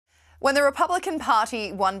When the Republican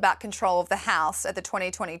Party won back control of the House at the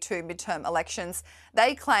 2022 midterm elections,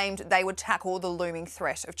 they claimed they would tackle the looming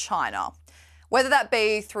threat of China. Whether that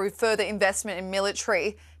be through further investment in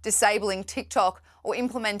military, disabling TikTok, or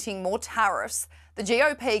implementing more tariffs, the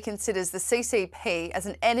GOP considers the CCP as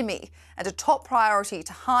an enemy and a top priority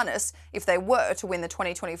to harness if they were to win the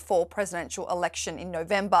 2024 presidential election in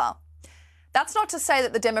November. That's not to say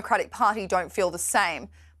that the Democratic Party don't feel the same,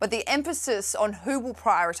 but the emphasis on who will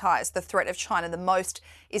prioritise the threat of China the most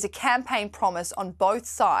is a campaign promise on both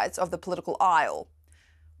sides of the political aisle.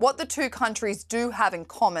 What the two countries do have in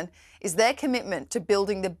common is their commitment to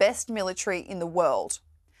building the best military in the world.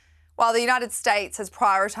 While the United States has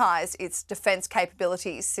prioritised its defence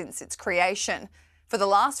capabilities since its creation, for the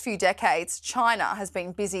last few decades, China has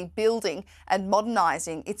been busy building and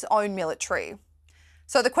modernising its own military.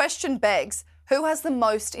 So the question begs, who has the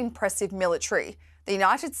most impressive military, the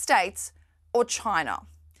United States or China?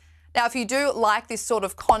 Now, if you do like this sort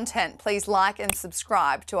of content, please like and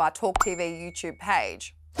subscribe to our TalkTV YouTube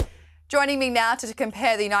page. Joining me now to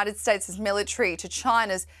compare the United States' military to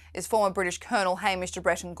China's is former British Colonel Hamish to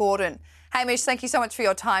Bretton-Gordon. Hamish, thank you so much for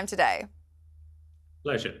your time today.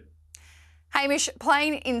 Pleasure. Hamish,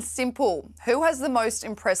 plain and simple, who has the most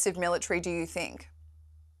impressive military, do you think?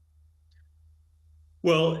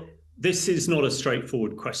 Well, this is not a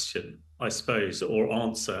straightforward question, I suppose, or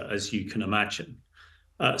answer, as you can imagine.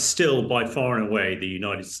 Still, by far and away, the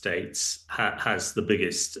United States has the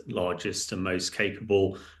biggest, largest and most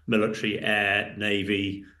capable military, air,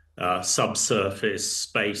 navy, subsurface,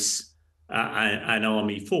 space and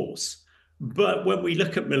army force. But when we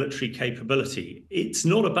look at military capability, it's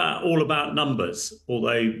not all about numbers,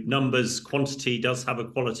 although numbers, quantity does have a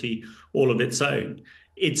quality all of its own.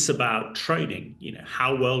 It's about training.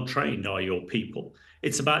 How well trained are your people?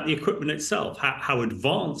 It's about the equipment itself. How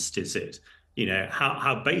advanced is it?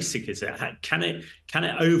 How basic is it? Can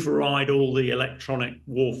it override all the electronic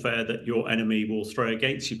warfare that your enemy will throw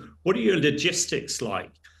against you? What are your logistics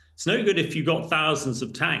like? It's no good if you've got thousands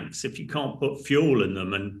of tanks if you can't put fuel in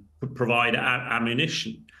them and provide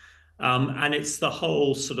ammunition. And it's the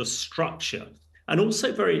whole sort of structure. And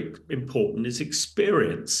also very important is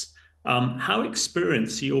experience. How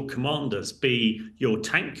experienced are your commanders, be your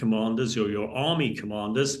tank commanders or your army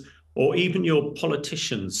commanders, or even your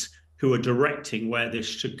politicians who are directing where this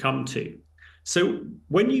should come to. So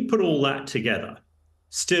when you put all that together,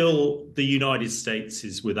 still the United States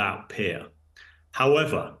is without peer.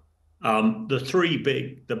 However,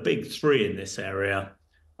 the big three in this area,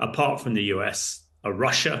 apart from the US, are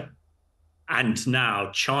Russia and now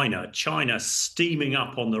China. China steaming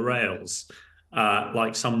up on the rails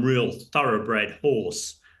like some real thoroughbred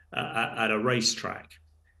horse at a racetrack.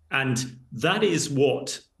 And that is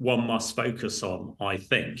what one must focus on, I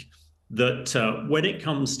think. That when it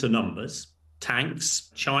comes to numbers,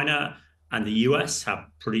 tanks, China and the US have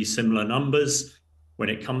pretty similar numbers. When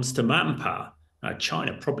it comes to manpower,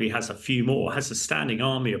 China probably has a few more, has a standing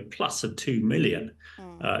army of plus of 2 million.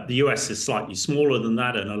 The US is slightly smaller than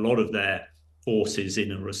that, and a lot of their forces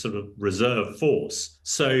in a sort of reserve force.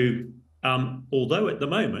 So although at the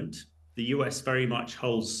moment, the US very much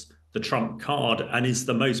holds the trump card and is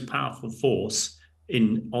the most powerful force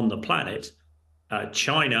on the planet,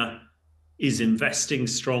 China is investing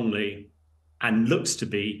strongly and looks to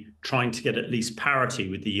be trying to get at least parity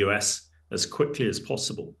with the US as quickly as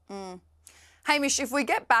possible. Hamish, if we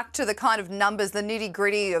get back to the kind of numbers, the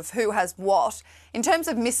nitty-gritty of who has what, in terms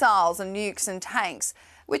of missiles and nukes and tanks,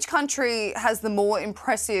 which country has the more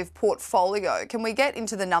impressive portfolio? Can we get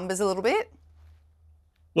into the numbers a little bit?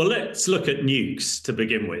 Well, let's look at nukes to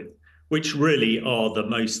begin with, which really are the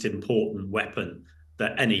most important weapon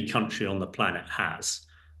that any country on the planet has.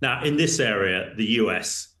 Now, in this area, the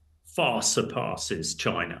US far surpasses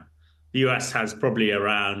China. The US has probably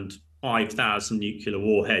around 5,000 nuclear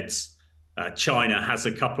warheads. China has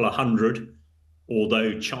a couple of hundred,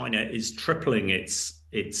 although China is tripling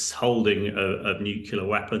its holding of nuclear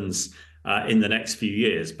weapons in the next few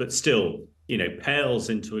years, but still, pales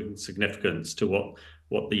into insignificance to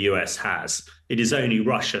what the US has. It is only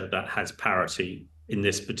Russia that has parity in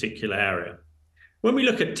this particular area. When we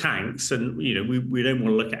look at tanks, and we don't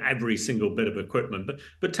want to look at every single bit of equipment,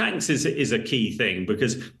 but tanks is a key thing,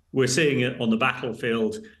 because we're seeing it on the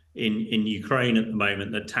battlefield in Ukraine at the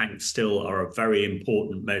moment that tanks still are a very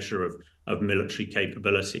important measure of military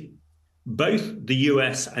capability. Both the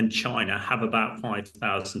US and China have about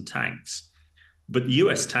 5,000 tanks, but the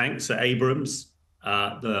US tanks are Abrams,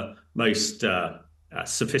 the most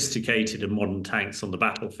sophisticated and modern tanks on the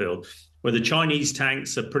battlefield, where the Chinese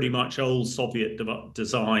tanks are pretty much old Soviet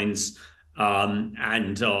designs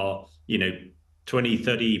and are, 20,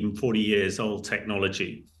 30, even 40 years old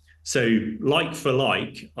technology. So like for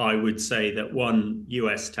like, I would say that one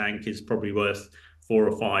US tank is probably worth 4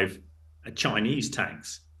 or 5 Chinese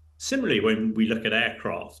tanks. Similarly, when we look at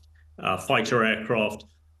aircraft, fighter aircraft,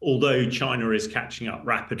 although China is catching up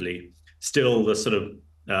rapidly, still the sort of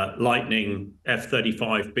Lightning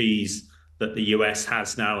F-35Bs that the US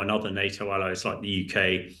has now and other NATO allies like the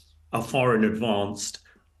UK are far in advance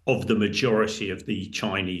of the majority of the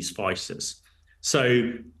Chinese fighters.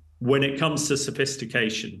 So when it comes to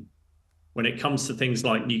sophistication, when it comes to things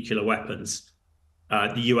like nuclear weapons,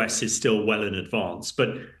 the US is still well in advance.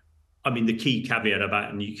 But I mean, the key caveat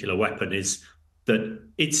about a nuclear weapon is that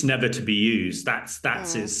it's never to be used. That's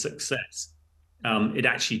its success. It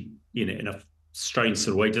actually, in a strange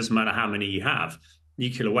sort of way, doesn't matter how many you have.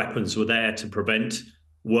 Nuclear weapons were there to prevent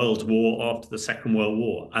World War after the Second World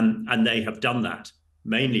War, and they have done that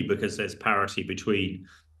mainly because there's parity between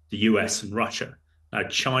the US and Russia. Now,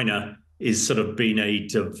 China is sort of been a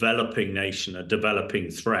developing nation, a developing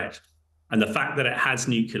threat, and the fact that it has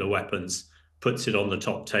nuclear weapons puts it on the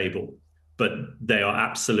top table. But they are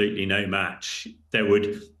absolutely no match.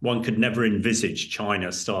 One could never envisage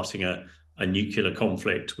China starting a nuclear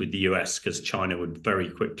conflict with the US because China would very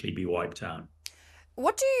quickly be wiped out.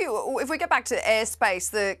 If we get back to airspace,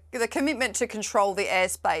 the commitment to control the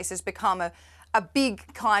airspace has become a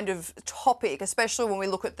big kind of topic, especially when we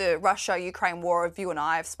look at the Russia-Ukraine war, as you and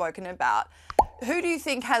I have spoken about. Who do you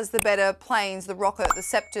think has the better planes, the rocket, the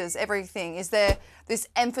scepters, everything? Is there this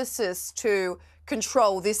emphasis to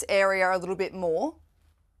control this area a little bit more?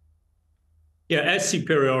 Yeah, air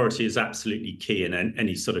superiority is absolutely key in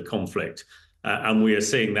any sort of conflict. And we are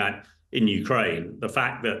seeing that in Ukraine. The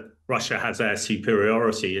fact that Russia has air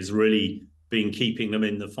superiority has really been keeping them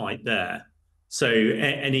in the fight there. So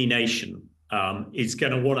any nation is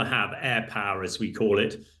going to want to have air power, as we call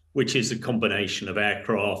it, which is a combination of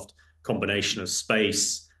aircraft, combination of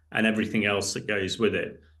space, and everything else that goes with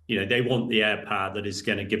it. They want the air power that is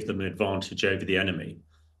going to give them an advantage over the enemy.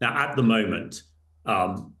 Now, at the moment,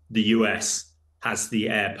 the US has the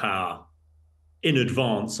air power in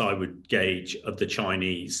advance, I would gauge, of the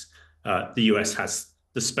Chinese. The US has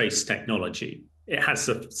the space technology. It has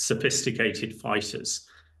the sophisticated fighters.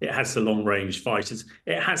 It has the long-range fighters.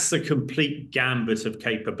 It has the complete gambit of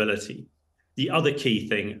capability. The other key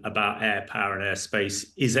thing about air power and airspace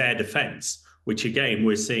is air defense, which again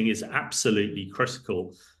we're seeing is absolutely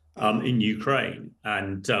critical in Ukraine.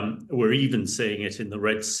 And we're even seeing it in the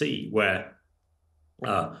Red Sea, where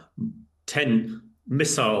 10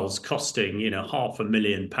 missiles costing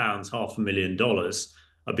 £500,000, $500,000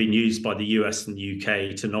 are being used by the US and the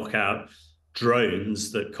UK to knock out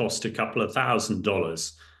drones that cost a couple of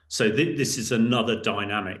 $1,000s. So this is another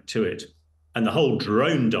dynamic to it. And the whole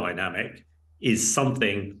drone dynamic is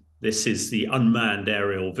something, this is the unmanned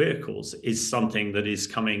aerial vehicles, is something that is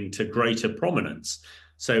coming to greater prominence.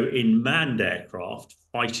 So in manned aircraft,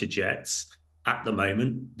 fighter jets, at the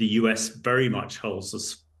moment, the US very much holds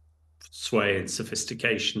the sway in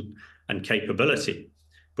sophistication and capability.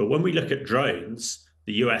 But when we look at drones,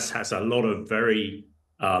 the US has a lot of very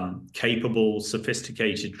capable,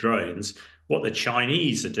 sophisticated drones. What the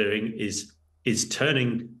Chinese are doing is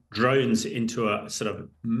turning drones into a sort of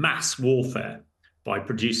mass warfare by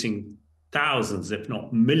producing thousands, if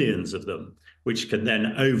not millions of them, which can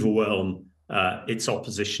then overwhelm its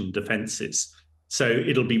opposition defenses. So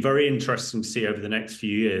it'll be very interesting to see over the next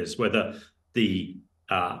few years whether the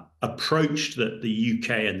approach that the UK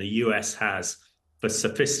and the US has for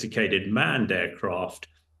sophisticated manned aircraft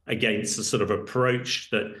against the sort of approach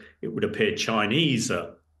that it would appear Chinese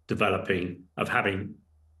are developing of having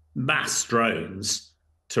mass drones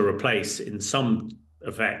to replace, in some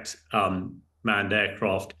effect, manned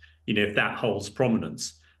aircraft, if that holds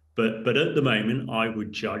prominence. But at the moment, I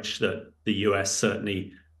would judge that the US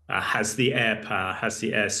certainly has the air power, has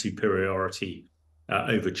the air superiority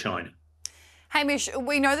over China. Hamish,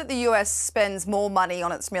 we know that the US spends more money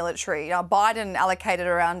on its military. Now, Biden allocated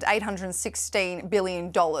around $816 billion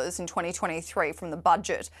in 2023 from the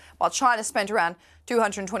budget, while China spent around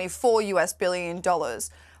 $224 billion.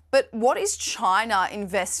 But what is China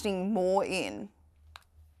investing more in?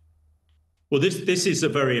 Well, this is a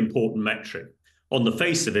very important metric. On the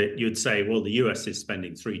face of it, you'd say, well, the US is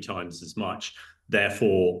spending 3 times as much,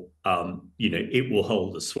 therefore, it will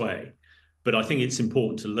hold the sway. But I think it's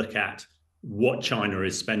important to look at what China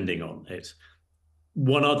is spending on it.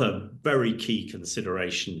 One other very key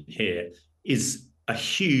consideration here is a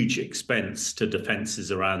huge expense to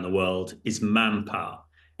defenses around the world is manpower.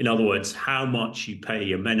 In other words, how much you pay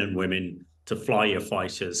your men and women to fly your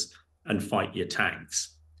fighters and fight your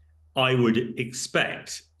tanks. I would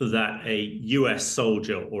expect that a US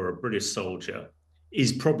soldier or a British soldier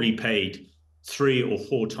is probably paid 3 or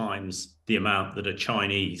 4 times the amount that a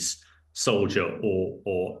Chinese soldier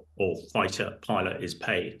or fighter pilot is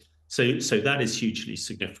paid. So that is hugely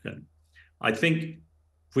significant. I think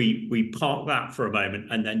we park that for a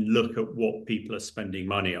moment and then look at what people are spending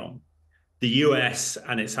money on. The US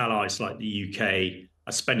and its allies like the UK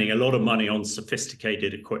are spending a lot of money on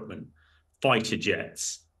sophisticated equipment, fighter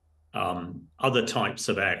jets, other types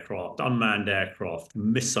of aircraft, unmanned aircraft,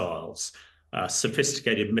 missiles,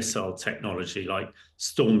 sophisticated missile technology like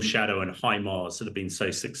Storm Shadow and HIMARS that have been so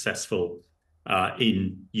successful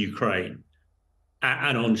in Ukraine,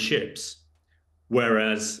 and on ships.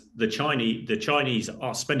 Whereas the Chinese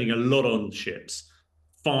are spending a lot on ships,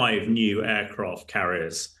 5 new aircraft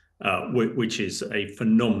carriers, which is a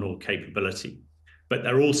phenomenal capability. But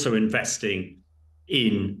they're also investing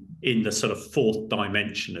in the sort of fourth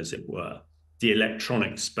dimension, as it were, the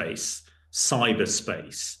electronic space,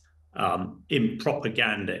 cyberspace, in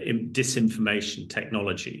propaganda, in disinformation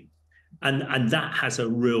technology. And that has a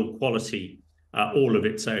real quality all of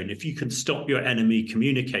its own. If you can stop your enemy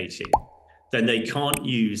communicating, then they can't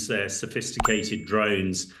use their sophisticated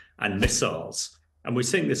drones and missiles. And we're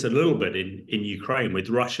seeing this a little bit in Ukraine with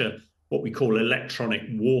Russia, what we call electronic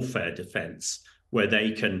warfare defense, where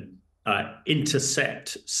they can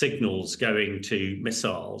intercept signals going to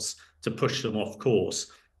missiles to push them off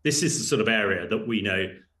course. This is the sort of area that we know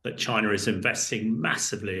that China is investing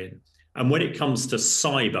massively in. And when it comes to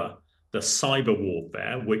cyber, the cyber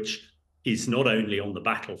warfare, which is not only on the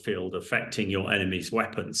battlefield affecting your enemy's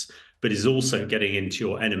weapons, but is also getting into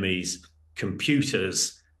your enemy's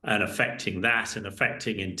computers and affecting that and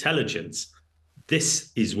affecting intelligence.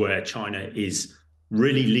 This is where China is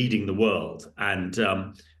really leading the world. And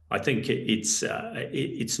I think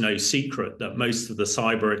it's no secret that most of the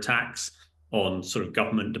cyber attacks on sort of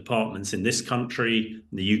government departments in this country,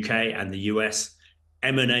 the UK and the US,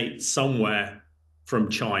 emanate somewhere from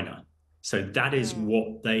China. So that is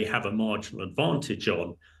what they have a marginal advantage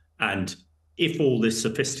on. And if all this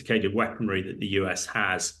sophisticated weaponry that the US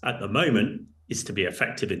has at the moment is to be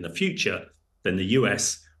effective in the future, then the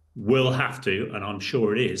US will have to, and I'm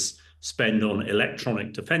sure it is, spend on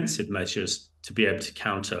electronic defensive measures to be able to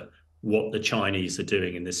counter what the Chinese are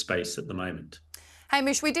doing in this space at the moment.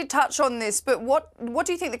 Hamish, we did touch on this, but what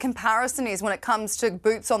do you think the comparison is when it comes to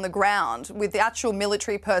boots on the ground with the actual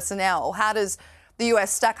military personnel? How does the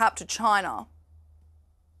US stack up to China?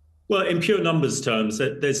 Well, in pure numbers terms,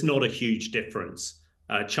 there's not a huge difference.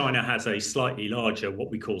 China has a slightly larger, what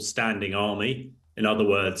we call standing army. In other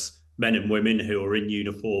words, men and women who are in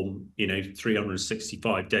uniform,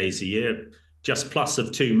 365 days a year, just plus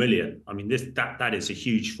of 2 million. I mean, that is a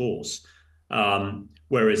huge force.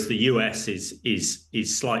 Whereas the US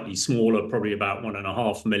is slightly smaller, probably about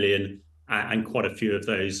 1.5 million, and quite a few of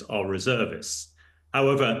those are reservists.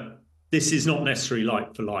 However, this is not necessarily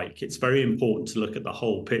like for like. It's very important to look at the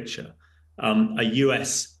whole picture. A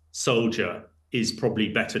US soldier is probably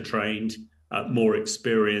better trained, more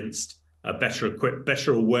experienced, better equipped,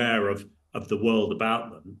 better aware of the world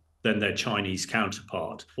about them than their Chinese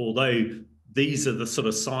counterpart. Although these are the sort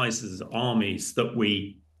of sizes of armies that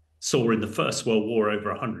we saw in the First World War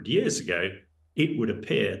over 100 years ago, it would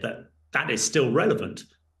appear that that is still relevant,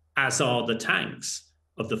 as are the tanks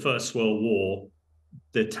of the First World War.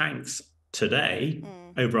 The tanks today,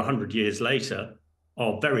 over 100 years later,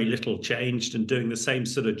 are very little changed and doing the same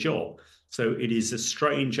sort of job. So it is a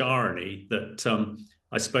strange irony that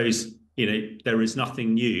I suppose, there is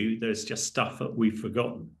nothing new. There's just stuff that we've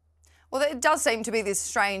forgotten. Well, it does seem to be this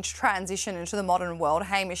strange transition into the modern world,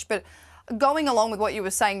 Hamish, but going along with what you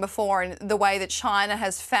were saying before and the way that China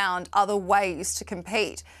has found other ways to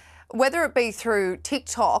compete, whether it be through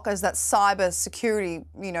TikTok as that cyber security,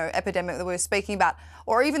 epidemic that we were speaking about,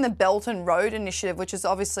 or even the Belt and Road Initiative, which is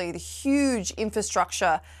obviously the huge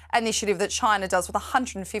infrastructure initiative that China does with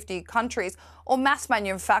 150 countries, or mass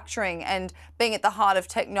manufacturing and being at the heart of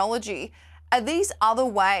technology. Are these other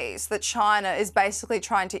ways that China is basically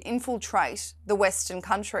trying to infiltrate the Western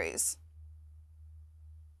countries?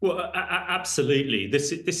 Well, absolutely.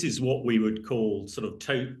 This is what we would call sort of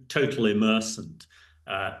total immersement.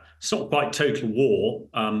 It's not quite total war.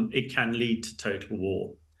 It can lead to total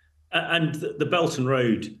war. And the Belt and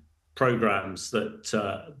Road programs that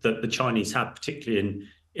the Chinese have, particularly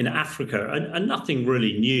in Africa, are nothing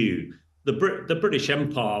really new. The British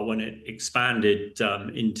Empire, when it expanded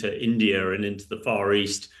into India and into the Far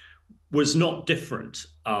East, was not different.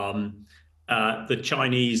 The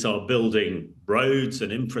Chinese are building roads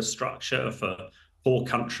and infrastructure for poor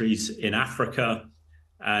countries in Africa.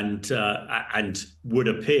 and would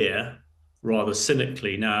appear rather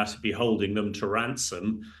cynically now to be holding them to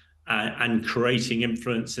ransom and creating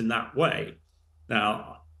influence in that way.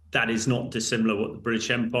 Now, that is not dissimilar what the British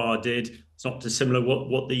Empire did. It's not dissimilar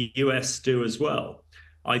what the US do as well.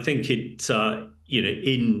 I think it,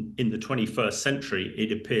 in the 21st century,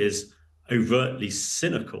 it appears overtly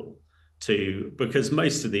cynical because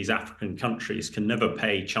most of these African countries can never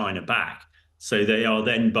pay China back. So they are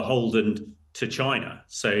then beholden to China.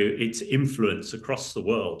 So its influence across the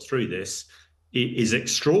world through this is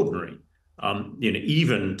extraordinary.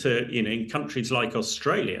 Even in countries like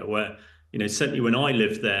Australia, where certainly when I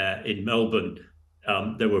lived there in Melbourne,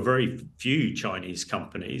 there were very few Chinese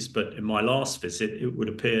companies, but in my last visit, it would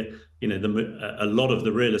appear a lot of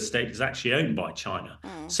the real estate is actually owned by China.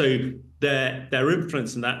 So their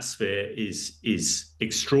influence in that sphere is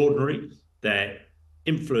extraordinary. Their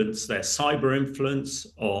influence, their cyber influence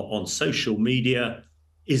on social media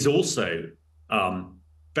is also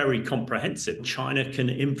very comprehensive. China can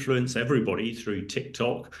influence everybody through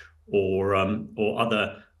TikTok or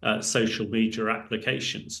other social media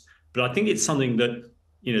applications. But I think it's something that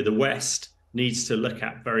the West needs to look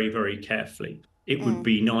at very, very carefully. It would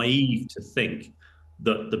be naive to think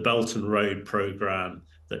that the Belt and Road program,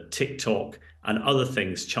 that TikTok and other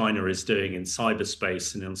things China is doing in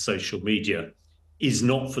cyberspace and on social media is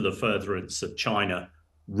not for the furtherance of China,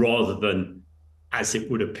 rather than, as it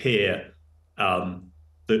would appear,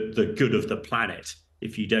 the good of the planet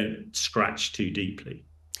if you don't scratch too deeply.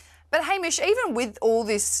 But Hamish, even with all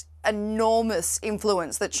this enormous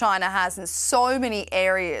influence that China has in so many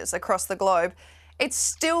areas across the globe, it's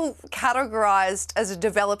still categorised as a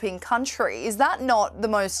developing country. Is that not the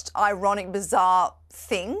most ironic, bizarre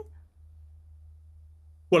thing?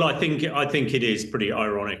 Well, I think it is pretty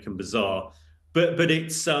ironic and bizarre, but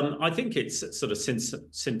it's I think it's sort of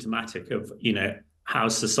symptomatic of how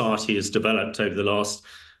society has developed over the last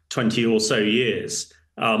 20 or so years.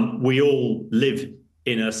 We all live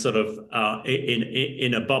in a sort of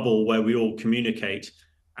in a bubble where we all communicate,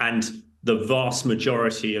 and the vast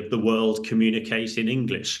majority of the world communicate in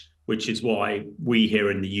English, which is why we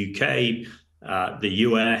here in the UK, the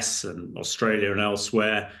US and Australia and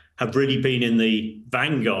elsewhere have really been in the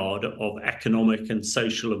vanguard of economic and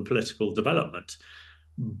social and political development.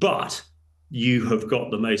 But you have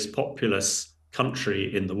got the most populous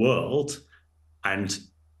country in the world, and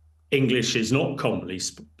English is not commonly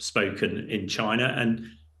spoken in China, and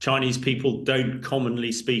Chinese people don't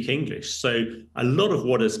commonly speak English. So a lot of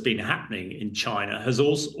what has been happening in China has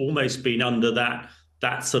also almost been under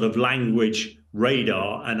that sort of language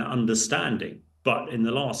radar and understanding. But in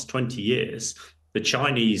the last 20 years, the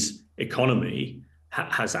Chinese economy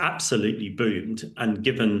has absolutely boomed and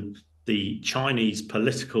given the Chinese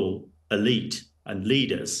political elite and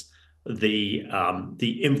leaders the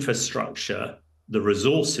infrastructure, the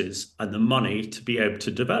resources and the money to be able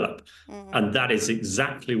to develop. And that is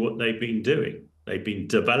exactly what they've been doing. They've been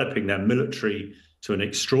developing their military to an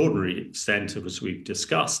extraordinary extent, as we've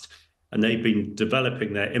discussed, and they've been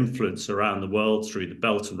developing their influence around the world through the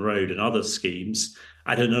Belt and Road and other schemes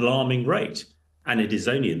at an alarming rate. And it is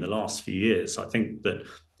only in the last few years, I think, that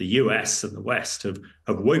the US and the West have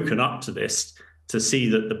woken up to this, to see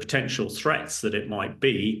that the potential threats that it might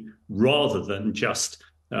be, rather than just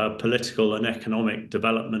political and economic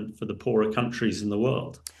development for the poorer countries in the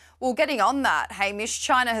world. Well, getting on that, Hamish,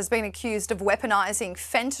 China has been accused of weaponising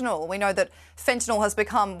fentanyl. We know that fentanyl has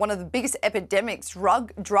become one of the biggest epidemics,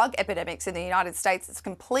 drug epidemics in the United States. It's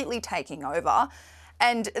completely taking over.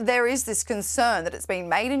 And there is this concern that it's been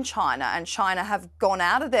made in China, and China have gone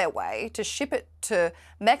out of their way to ship it to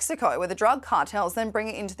Mexico, where the drug cartels then bring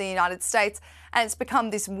it into the United States, and it's become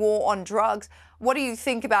this war on drugs. What do you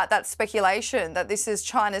think about that speculation that this is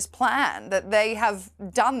China's plan, that they have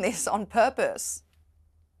done this on purpose?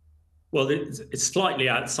 Well, it's slightly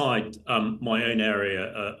outside my own area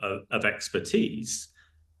of expertise.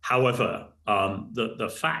 However,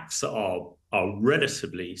 the facts are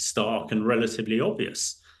relatively stark and relatively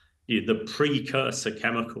obvious. The precursor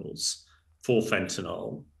chemicals for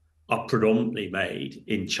fentanyl are predominantly made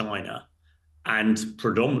in China and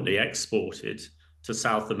predominantly exported to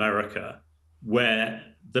South America, where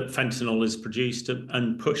the fentanyl is produced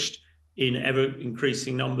and pushed in ever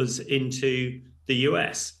increasing numbers into the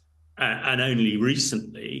US. And only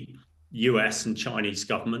recently, US and Chinese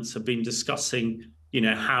governments have been discussing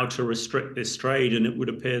how to restrict this trade, and it would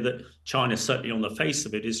appear that China, certainly on the face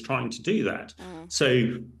of it, is trying to do that.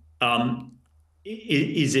 So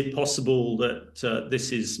is it possible that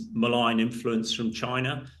this is malign influence from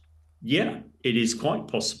China? Yeah, it is quite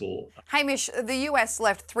possible. Hamish, the US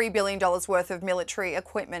left $3 billion worth of military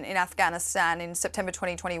equipment in Afghanistan in September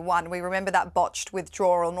 2021. We remember that botched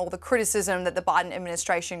withdrawal and all the criticism that the Biden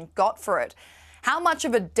administration got for it. How much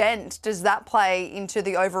of a dent does that play into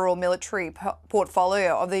the overall military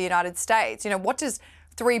portfolio of the United States? What does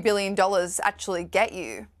 $3 billion actually get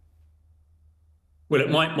you? Well, it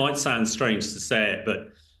might sound strange to say it, but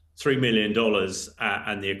 $3 million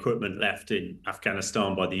and the equipment left in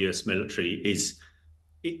Afghanistan by the US military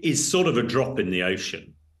is sort of a drop in the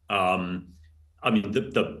ocean. I mean,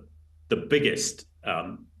 the biggest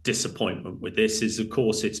disappointment with this is, of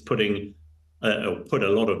course, it's put a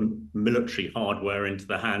lot of military hardware into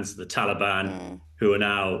the hands of the Taliban, who are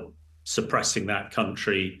now suppressing that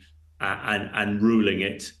country and ruling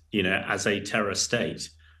it, as a terror state.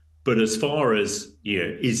 But as far as,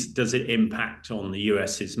 does it impact on the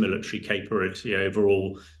US's military capability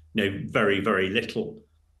overall? Very, very little.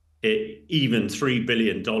 Even $3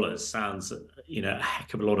 billion sounds, a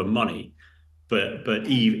heck of a lot of money. But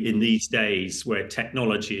even in these days where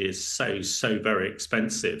technology is so very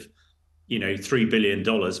expensive, $3 billion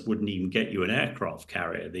wouldn't even get you an aircraft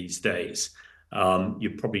carrier these days.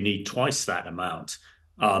 You probably need twice that amount.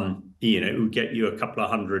 It would get you a couple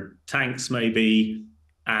of hundred tanks maybe,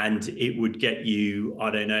 and it would get you,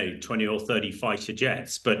 I don't know, 20 or 30 fighter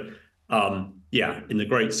jets. But in the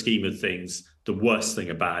great scheme of things, the worst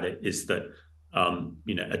thing about it is that,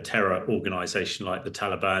 a terror organization like the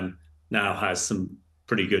Taliban now has some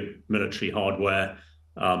pretty good military hardware,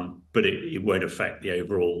 but it won't affect the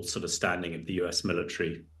overall sort of standing of the US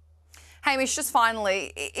military. Hamish, just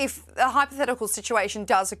finally, if a hypothetical situation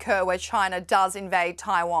does occur where China does invade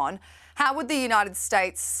Taiwan, how would the United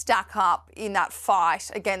States stack up in that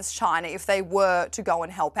fight against China if they were to go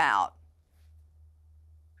and help out?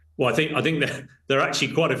 Well, I think that there are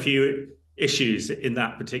actually quite a few issues in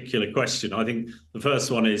that particular question. I think the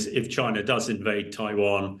first one is, if China does invade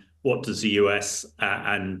Taiwan, what does the US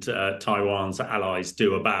and Taiwan's allies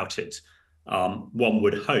do about it? One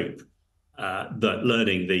would hope that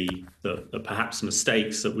learning the perhaps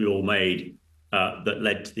mistakes that we all made that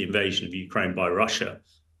led to the invasion of Ukraine by Russia,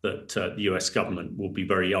 that the US government will be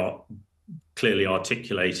very clearly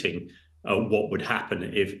articulating what would happen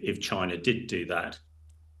if China did do that.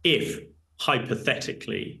 If,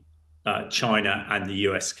 hypothetically, China and the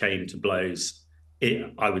US came to blows,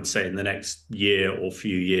 I would say in the next year or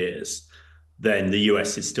few years, then the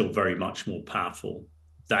US is still very much more powerful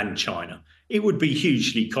than China. It would be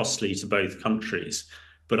hugely costly to both countries,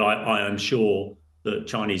 but I am sure that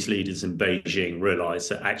Chinese leaders in Beijing realize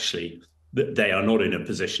that actually that they are not in a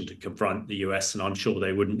position to confront the US, and I'm sure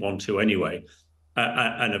they wouldn't want to anyway.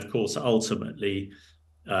 And of course, ultimately,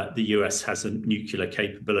 the US has a nuclear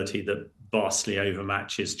capability that vastly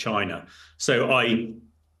overmatches China. So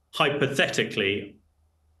hypothetically,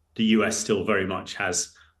 the US still very much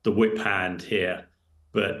has the whip hand here.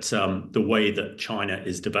 But the way that China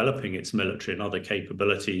is developing its military and other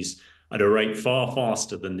capabilities at a rate far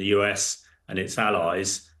faster than the US and its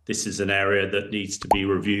allies, this is an area that needs to be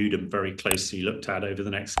reviewed and very closely looked at over the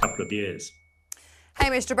next couple of years. Hey,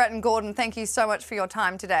 Mr. Bretton-Gordon, thank you so much for your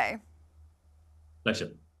time today.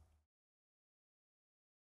 Pleasure.